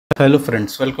Hello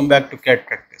friends, welcome back to CAD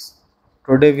Practice.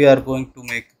 Today we are going to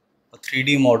make a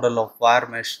 3D model of wire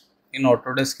mesh in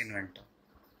Autodesk Inventor.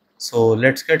 So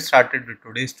let's get started with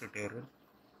today's tutorial.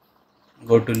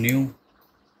 Go to new,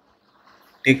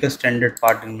 take a standard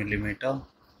part in millimeter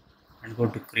and go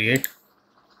to create.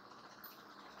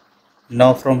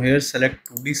 Now from here select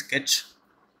 2D sketch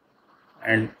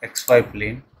and XY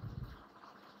plane.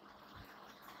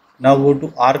 Now go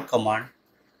to arc command.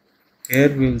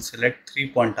 Here we will select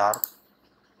 3-point arc.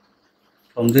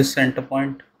 From this center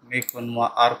point make one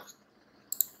more arc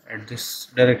at this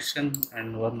direction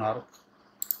and one arc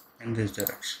in this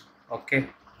direction. Okay.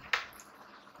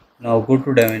 Now go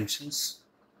to dimensions.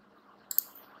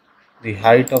 The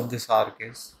height of this arc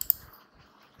is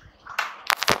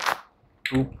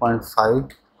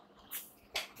 2.5.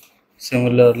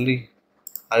 Similarly,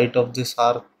 height of this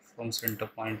arc from center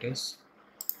point is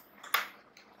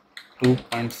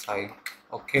 2.5.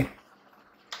 Okay.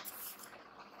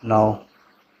 Now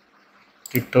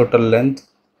the total length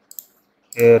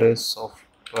here is of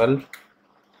 12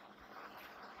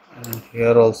 and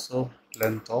here also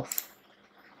length of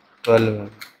 12.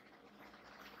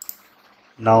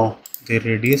 Now the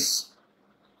radius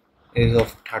is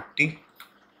of 30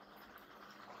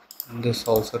 and this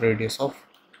also radius of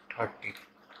 30.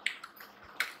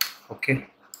 Okay,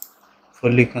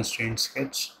 fully constrained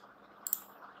sketch.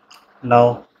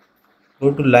 Now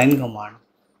go to line command,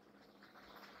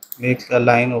 make a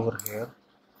line over here,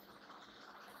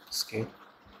 escape.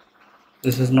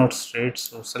 This is not straight,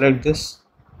 so select this,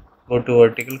 go to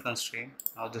vertical constraint.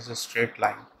 Now this is straight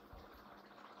line.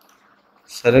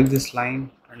 Select this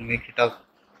line and make it a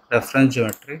reference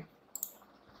geometry.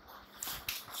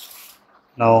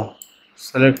 Now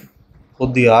select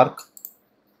both the arc,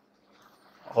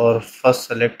 or first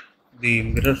select the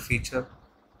mirror feature.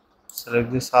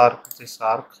 Select this arc,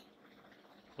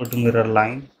 go to mirror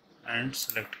line and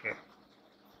select here,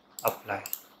 apply,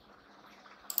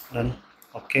 done.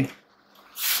 Okay,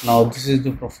 now this is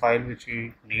the profile which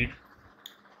we need.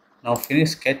 Now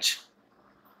finish sketch.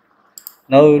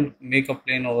 Now we will make a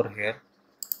plane over here,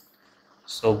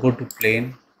 so go to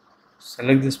plane,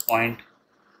 select this point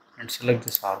and select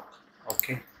this arc.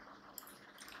 Okay,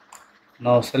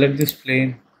 now select this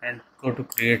plane and go to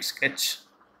create sketch.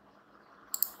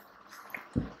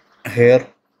 Here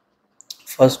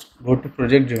first go to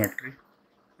project geometry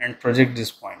and project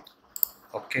this point.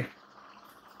 Okay,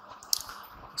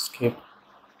 escape.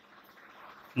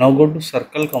 Now go to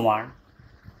circle command.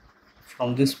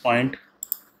 From this point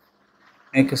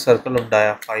make a circle of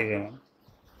dia 5 mm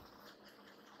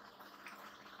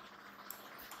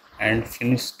and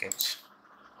finish sketch.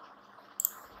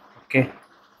 Okay,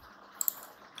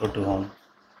 go to home.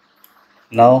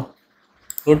 Now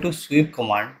go to sweep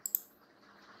command.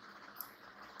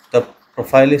 The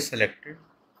profile is selected,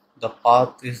 the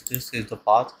path is this is the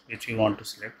path which we want to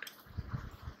select,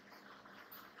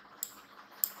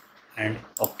 and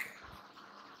okay.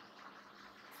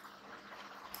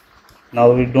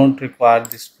 Now we don't require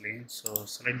this plane, so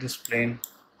select this plane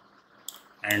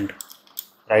and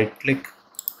right click.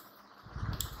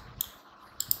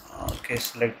 Okay,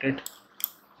 select it,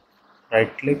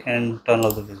 right click and turn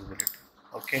off the visibility.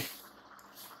 Okay,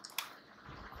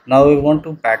 now we want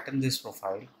to pattern this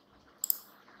profile.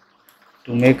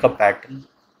 To make a pattern,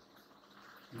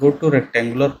 go to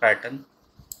rectangular pattern,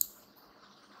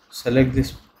 select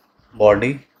this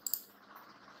body.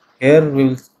 Here we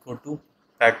will go to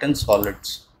pattern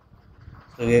solids.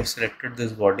 So we have selected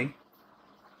this body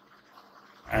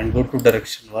and go to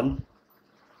direction 1.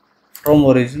 From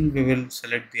origin we will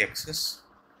select the axis.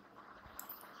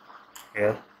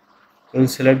 Here we will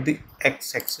select the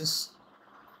x axis.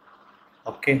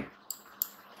 Okay,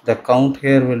 the count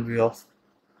here will be of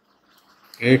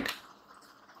 8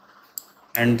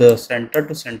 and the center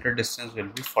to center distance will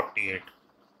be 48.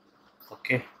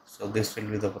 Okay, so this will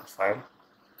be the profile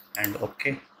and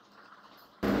okay.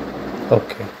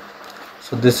 Okay,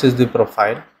 so this is the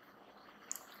profile.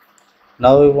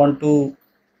 Now we want to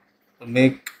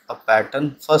make a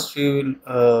pattern. First we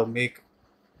will make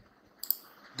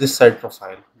this side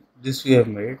profile. This we have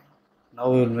made.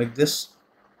 Now we will make this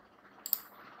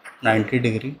 90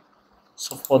 degree.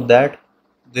 So for that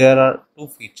there are two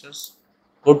features.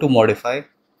 Go to modify,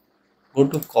 go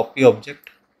to copy object,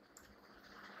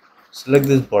 select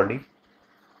this body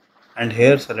and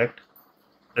here select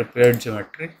prepared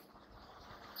geometry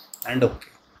and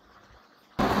okay.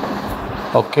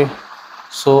 Okay,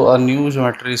 so a new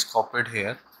geometry is copied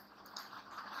here.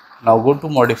 Now go to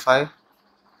modify,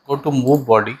 go to move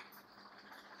body.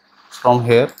 From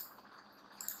here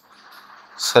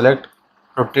select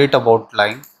rotate about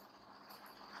line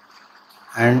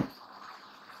and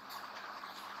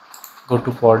go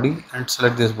to body and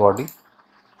select this body.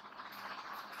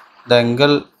 The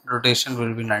angle rotation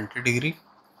will be 90 degree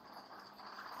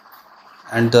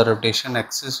and the rotation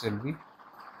axis will be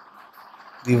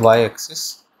the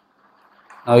y-axis.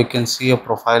 Now you can see a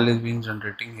profile is being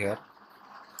generating here,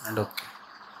 and okay,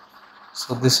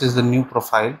 so this is the new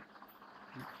profile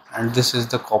and this is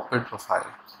the copied profile.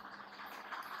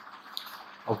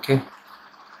 Okay,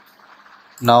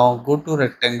 now go to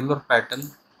rectangular pattern,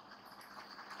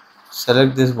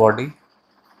 select this body,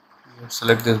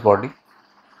 select this body,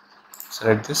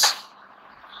 select this,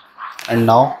 and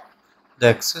now the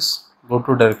axis, go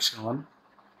to direction 1.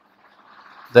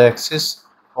 The axis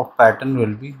of pattern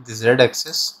will be the z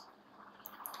axis.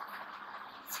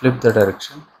 Flip the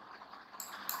direction,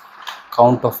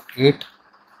 count of 8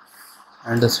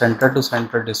 and the center to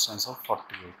center distance of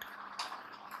 48.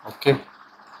 Okay,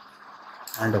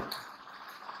 and okay,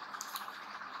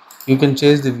 you can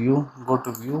change the view. Go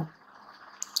to view,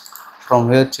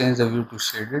 from here change the view to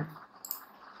shaded,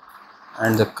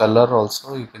 and the color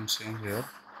also you can change here.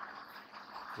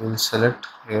 We will select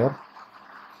here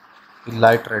the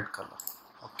light red color.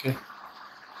 Okay,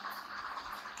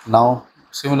 now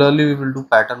similarly we will do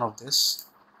pattern of this.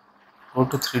 Go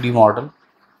to 3D model,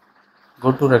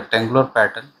 go to rectangular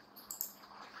pattern,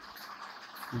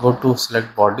 go to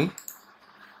select body.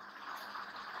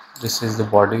 This is the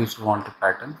body which you want to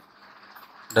pattern.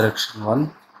 Direction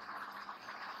 1.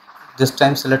 This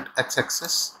time select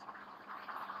x-axis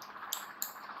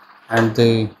and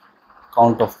the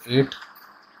count of 8,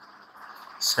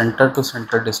 center to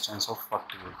center distance of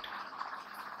 48.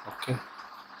 Okay,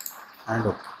 and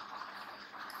okay.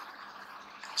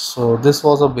 So this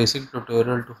was a basic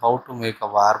tutorial to how to make a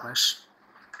wire mesh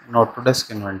in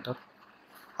Autodesk Inventor.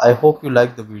 I hope you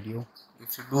like the video.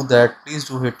 If you do that, please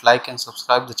do hit like and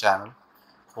subscribe the channel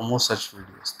for more such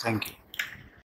videos. Thank you.